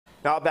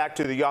Now back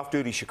to the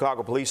off-duty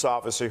Chicago police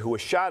officer who was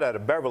shot at a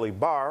Beverly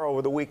bar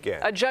over the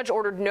weekend. A judge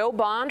ordered no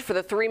bond for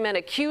the 3 men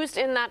accused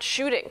in that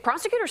shooting.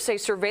 Prosecutors say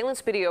surveillance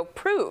video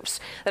proves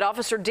that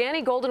Officer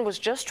Danny Golden was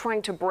just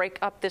trying to break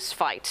up this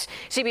fight.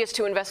 CBS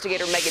 2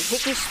 investigator Megan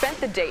Hickey spent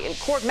the day in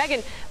court.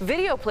 Megan,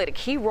 video played a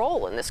key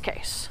role in this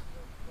case.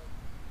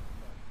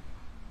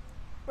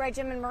 Right,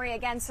 Jim and Marie,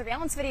 again,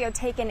 surveillance video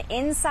taken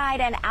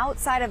inside and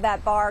outside of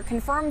that bar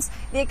confirms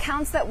the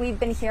accounts that we've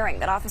been hearing,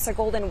 that Officer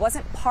Golden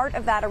wasn't part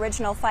of that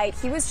original fight.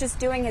 He was just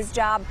doing his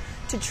job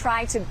to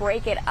try to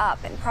break it up.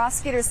 And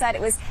prosecutors said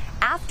it was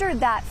after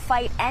that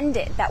fight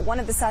ended that one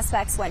of the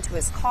suspects went to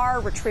his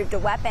car, retrieved a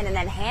weapon, and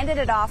then handed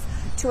it off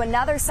to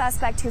another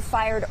suspect who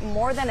fired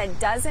more than a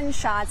dozen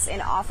shots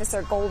in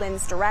Officer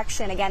Golden's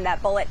direction. Again,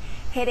 that bullet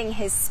hitting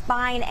his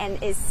spine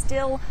and is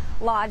still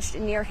lodged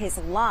near his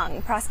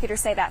lung.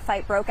 Prosecutors say that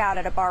fight broke out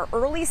at a bar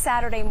early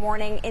Saturday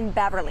morning in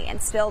Beverly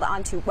and spilled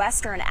onto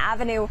Western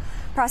Avenue.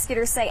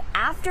 Prosecutors say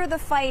after the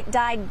fight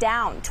died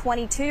down,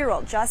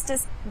 22-year-old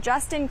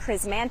Justen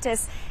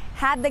Krismantis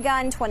had the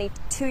gun.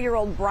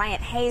 22-year-old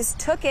Bryant Hayes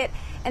took it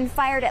and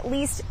fired at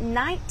least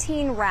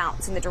 19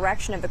 rounds in the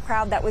direction of the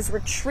crowd that was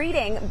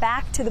retreating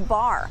back to the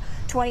bar.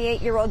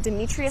 28-year-old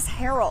Demitrius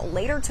Harrell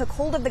later took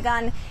hold of the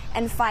gun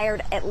and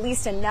fired at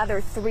least another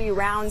 3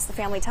 rounds. The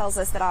family tells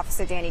us that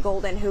Officer Danny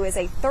Golden, who is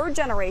a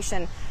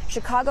third-generation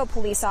Chicago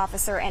police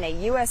officer and a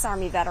U.S.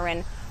 Army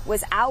veteran,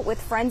 was out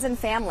with friends and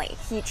family.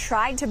 He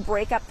tried to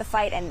break up the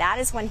fight, and that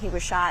is when he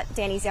was shot.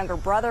 Danny's younger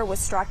brother was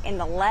struck in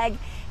the leg,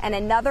 and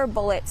another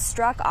bullet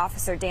struck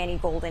Officer Danny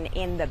Golden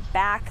in the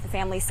back. The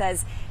family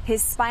says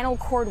his spinal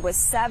cord was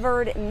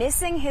severed,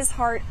 missing his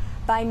heart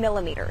by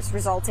millimeters,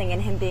 resulting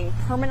in him being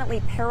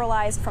permanently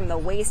paralyzed from the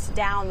waist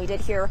down. We did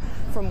hear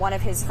from one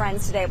of his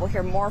friends today. We'll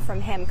hear more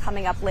from him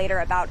coming up later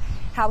about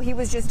how he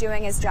was just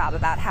doing his job,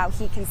 about how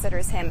he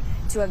considers him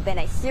to have been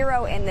a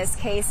hero in this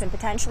case and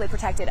potentially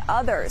protected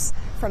others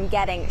from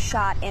getting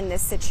shot in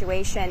this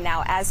situation.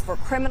 Now, as for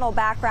criminal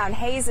background,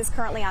 Hayes is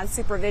currently on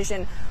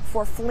supervision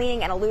for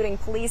fleeing and eluding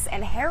police,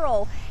 and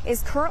Harrell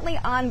is currently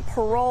on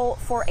parole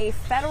for a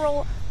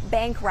federal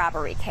bank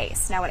robbery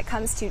case. Now, when it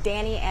comes to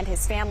Danny and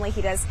his family,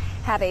 he does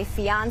have a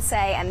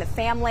fiance, and the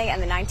family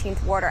and the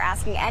 19th Ward are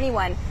asking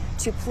anyone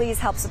to please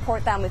help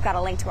support them. We've got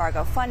a link to our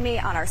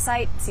GoFundMe on our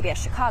site,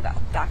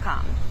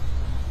 cbschicago.com.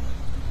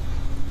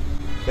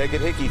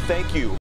 Megan Hickey, thank you.